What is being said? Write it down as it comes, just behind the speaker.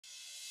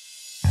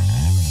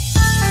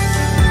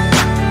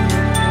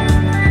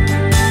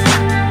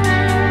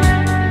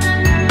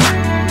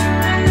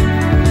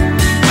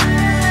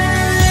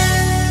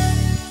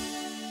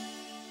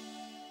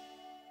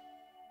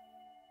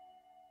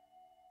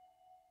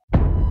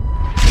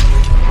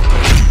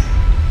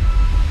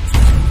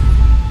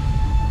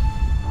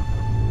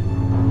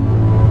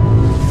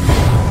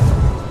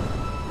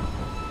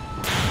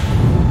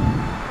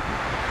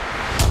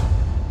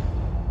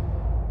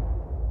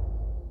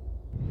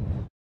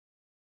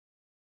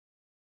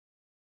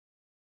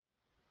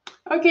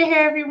Okay,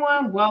 hey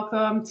everyone,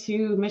 welcome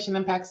to Mission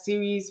Impact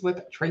Series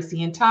with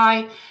Tracy and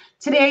Ty.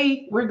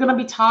 Today, we're going to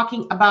be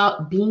talking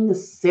about being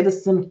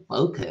citizen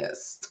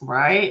focused,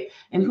 right?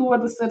 And who are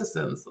the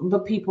citizens? The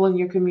people in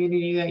your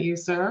community that you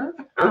serve,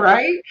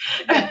 right?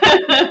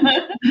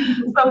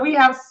 So we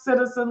have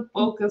citizen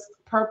focused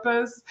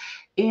purpose.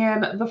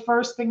 And the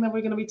first thing that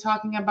we're going to be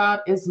talking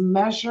about is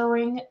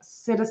measuring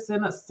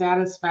citizen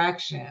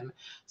satisfaction.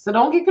 So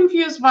don't get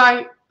confused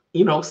by,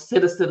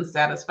 citizen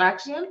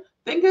satisfaction.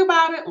 Think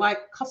about it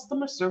like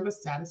customer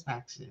service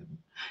satisfaction,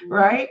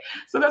 right?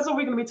 So that's what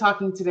we're going to be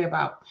talking today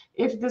about.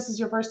 If this is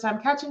your first time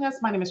catching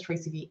us, my name is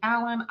Tracy V.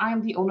 Allen. I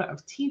am the owner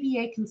of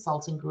TVA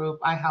Consulting Group.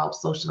 I help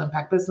social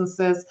impact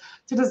businesses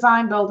to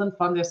design, build, and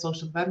fund their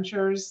social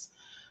ventures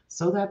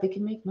so that they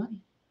can make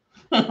money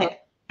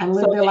and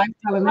live So their they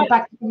lifestyle and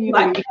impact the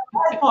like community.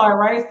 that part,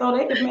 right? So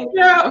they can make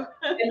Yeah.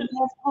 and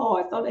that's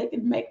hard, so they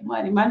can make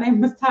money. My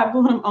name is Ty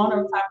Boone. I'm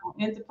owner of Ty Boone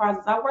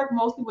Enterprises. I work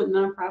mostly with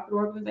nonprofit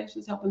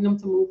organizations, helping them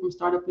to move from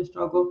startup and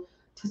struggle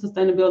to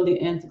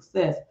sustainability and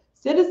success.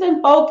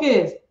 Citizen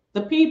focused,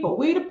 the people.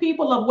 We the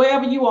people of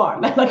wherever you are.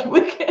 Like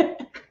we can.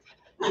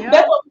 Yeah.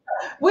 That's what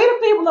we the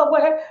people of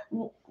where.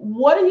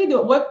 What are you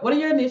doing? What are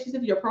your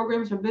initiatives, your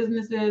programs, your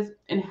businesses,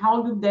 and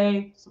how do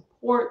they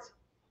support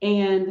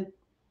and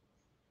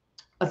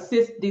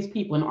assist these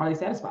people, and are they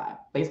satisfied?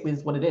 Basically,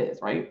 is what it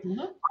is, right?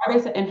 Mhm. Are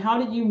they, and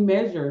how do you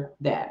measure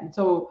that? And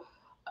so,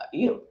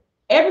 you know,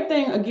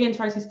 everything again,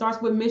 Tracy,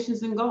 starts with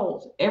missions and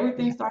goals.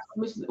 Everything starts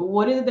with missions.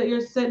 What is it that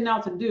you're setting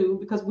out to do?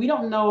 Because we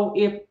don't know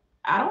if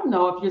I don't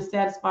know if you're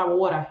satisfied with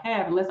what I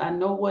have unless I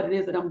know what it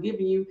is that I'm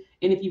giving you,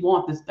 and if you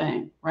want this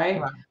thing, right?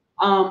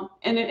 Right.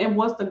 And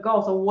what's the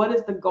goal? So, what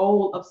is the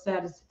goal of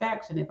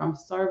satisfaction? If I'm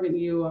serving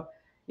you,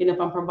 if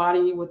I'm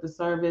providing you with the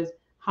service,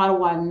 how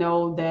do I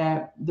know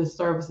that the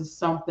service is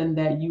something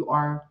that you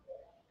are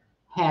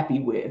happy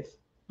with,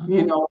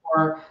 Mhm.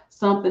 or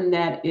something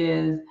that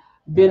is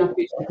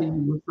beneficial to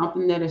you, or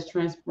something that is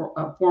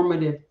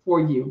transformative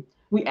for you?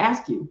 We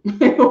ask you.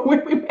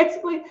 We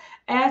basically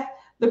ask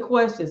the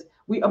questions.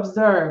 We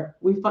observe.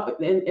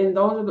 And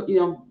those are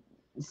the,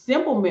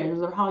 simple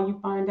measures of how you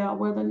find out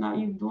whether or not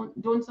you're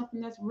doing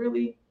something that's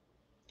really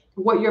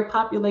what your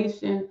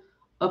population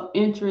of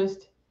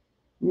interest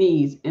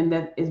needs and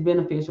that is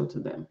beneficial to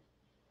them.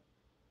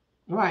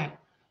 Right.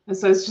 And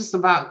so it's just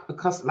about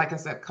like I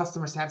said,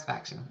 customer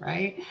satisfaction,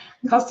 right?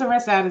 Customer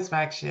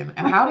satisfaction.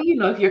 And how do you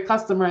know if your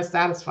customer is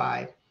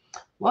satisfied?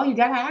 Well, you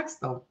gotta ask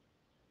them.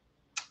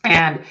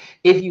 And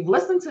if you've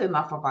listened to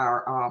enough of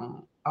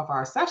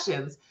our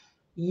sessions,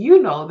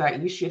 you know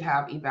that you should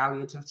have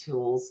evaluative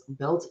tools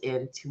built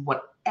into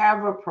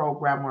whatever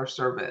program or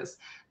service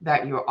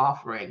that you're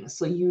offering.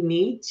 So you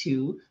need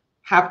to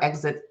have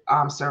exit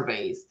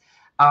surveys,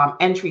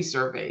 entry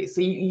surveys.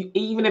 So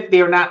even if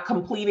they're not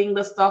completing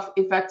the stuff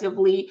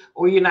effectively,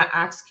 or you're not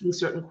asking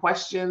certain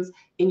questions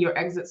in your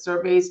exit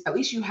surveys, at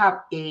least you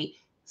have a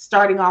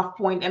starting off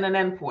point and an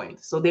end point.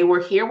 So they were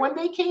here when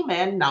they came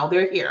in, now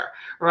they're here,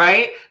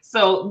 right?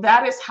 So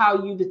that is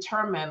how you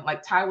determine,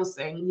 like Ty was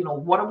saying,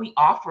 what are we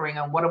offering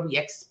and what are we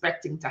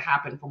expecting to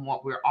happen from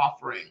what we're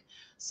offering.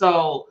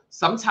 So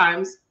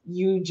sometimes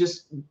you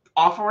just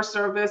offer a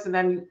service and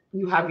then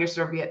you have your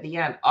survey at the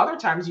end. Other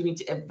times you need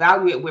to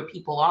evaluate where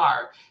people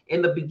are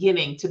in the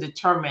beginning to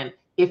determine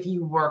if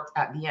you worked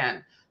at the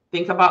end.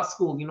 Think about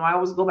school. I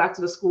always go back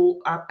to the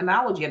school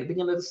analogy. At the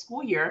beginning of the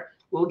school year,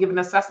 we'll give an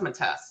assessment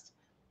test,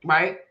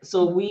 right?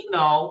 So we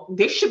know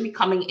they should be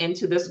coming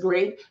into this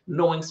grade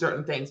knowing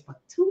certain things, but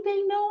do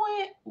they know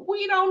it?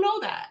 We don't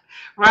know that,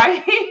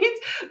 right?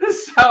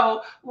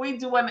 So we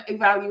do an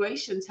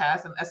evaluation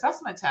test, an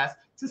assessment test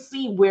to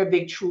see where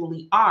they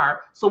truly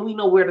are. So we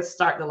know where to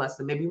start the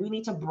lesson. Maybe we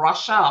need to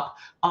brush up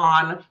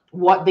on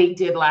what they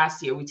did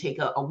last year. We take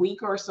a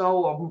week or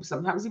so, or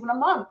sometimes even a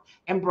month,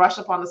 and brush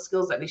up on the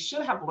skills that they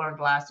should have learned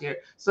last year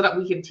so that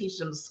we can teach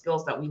them the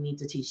skills that we need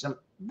to teach them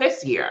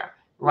this year,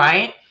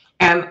 right?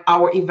 And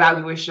our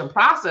evaluation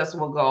process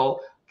will go,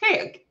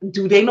 okay,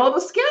 do they know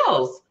the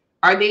skills?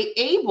 Are they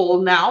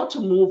able now to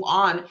move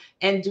on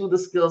and do the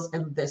skills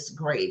in this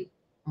grade?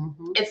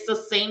 Mhm. It's the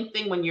same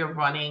thing when you're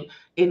running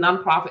a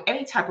nonprofit,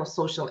 any type of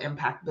social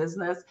impact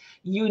business.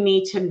 You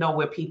need to know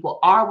where people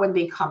are when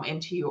they come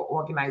into your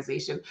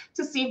organization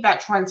to see if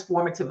that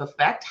transformative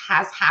effect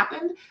has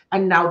happened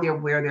and now they're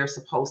where they're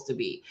supposed to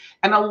be.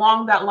 And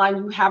along that line,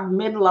 you have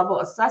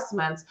mid-level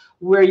assessments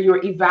where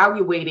you're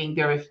evaluating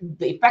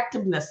the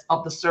effectiveness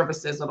of the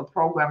services or the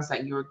programs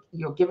that you're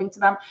giving to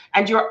them,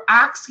 and you're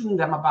asking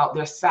them about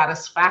their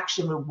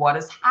satisfaction with what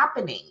is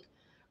happening,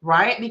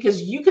 right?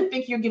 Because you could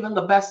think you're giving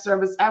the best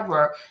service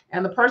ever,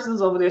 and the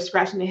person's over there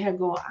scratching their head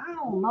going, I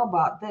don't know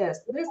about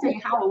this. This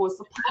ain't how it was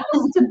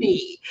supposed to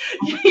be,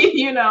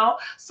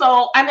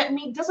 So, and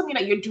it doesn't mean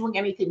that you're doing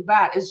anything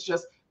bad. It's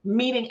just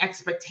meeting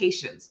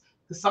expectations.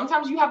 Because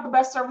sometimes you have the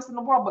best service in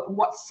the world, but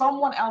what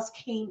someone else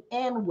came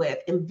in with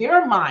in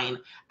their mind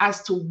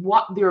as to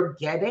what they're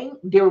getting,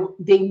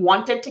 they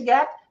wanted to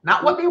get,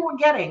 not what they were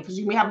getting, because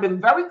you may have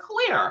been very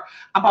clear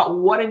about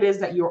what it is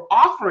that you're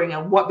offering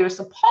and what they're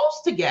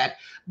supposed to get,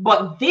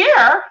 but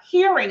they're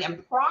hearing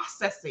and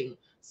processing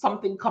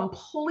something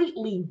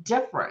completely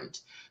different.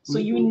 So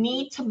you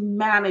need to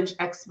manage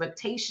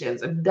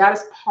expectations, and that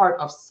is part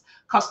of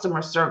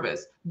customer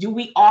service. Do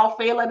we all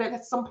fail at it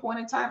at some point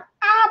in time?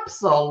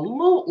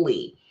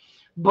 Absolutely.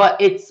 But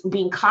it's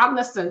being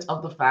cognizant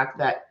of the fact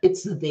that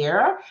it's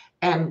there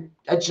and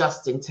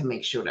adjusting to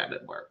make sure that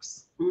it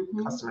works.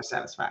 Customer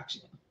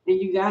satisfaction.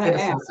 And you got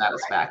to ask.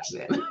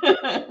 Satisfaction.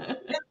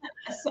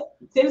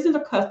 Citizens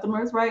are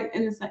customers, right?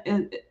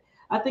 And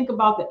I think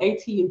about the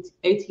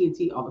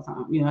AT&T all the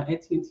time. You know,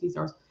 AT&T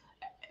service.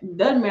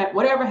 Doesn't matter.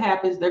 Whatever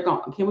happens, they're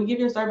going. Can we give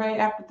you a survey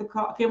after the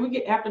call? Can we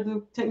get after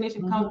the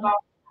technician comes by?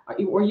 Are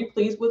you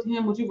pleased with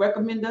him? Would you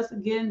recommend us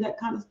again? That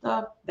kind of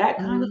stuff. That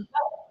kind of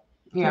stuff.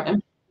 Yeah.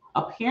 And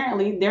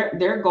apparently,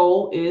 their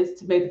goal is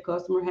to make the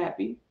customer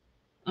happy.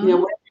 You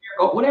know,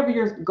 whatever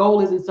your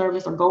goal is in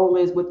service or goal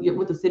is with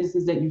the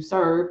citizens that you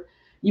serve,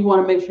 you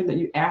want to make sure that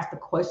you ask the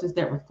questions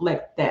that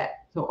reflect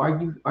that. So, are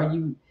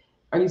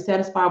you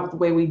satisfied with the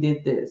way we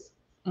did this?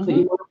 So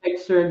you want to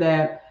make sure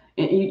that,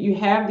 and you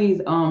have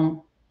these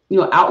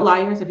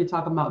outliers. If you're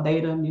talking about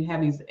data, you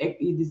have these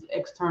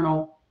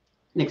external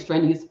and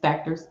extraneous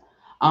factors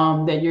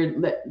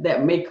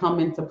that may come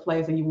into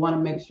place, and you want to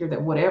make sure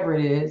that whatever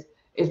it is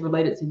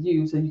related to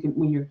you, so you can,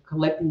 when you're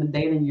collecting the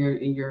data and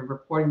you're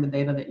reporting the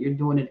data, that you're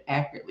doing it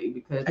accurately.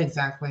 Because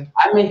exactly,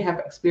 I may have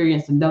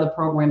experienced another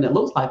program that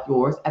looks like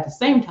yours at the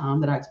same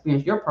time that I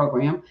experienced your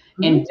program,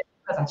 and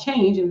because I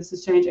change, and this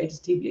is Change Agentz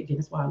TV again,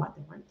 that's why I like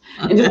that, right?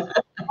 And just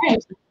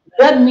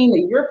doesn't mean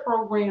that your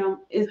program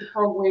is the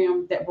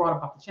program that brought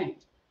about the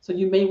change. So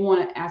you may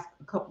want to ask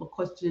a couple of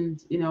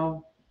questions. You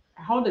know,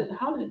 how did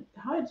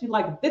you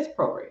like this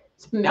program?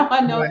 So now I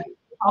know you're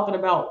talking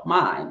about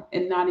mine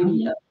and not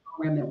any other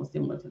program that was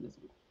similar to this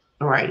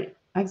one. Right.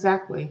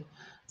 Exactly.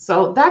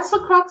 So that's the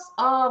crux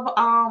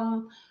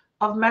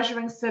of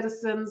measuring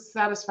citizens'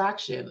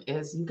 satisfaction.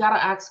 Is you got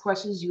to ask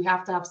questions. You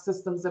have to have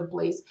systems in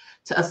place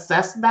to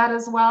assess that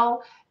as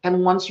well.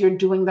 And once you're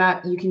doing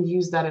that, you can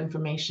use that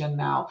information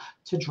now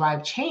to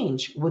drive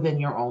change within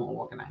your own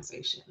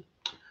organization.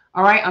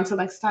 All right. Until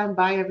next time.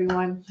 Bye,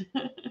 everyone.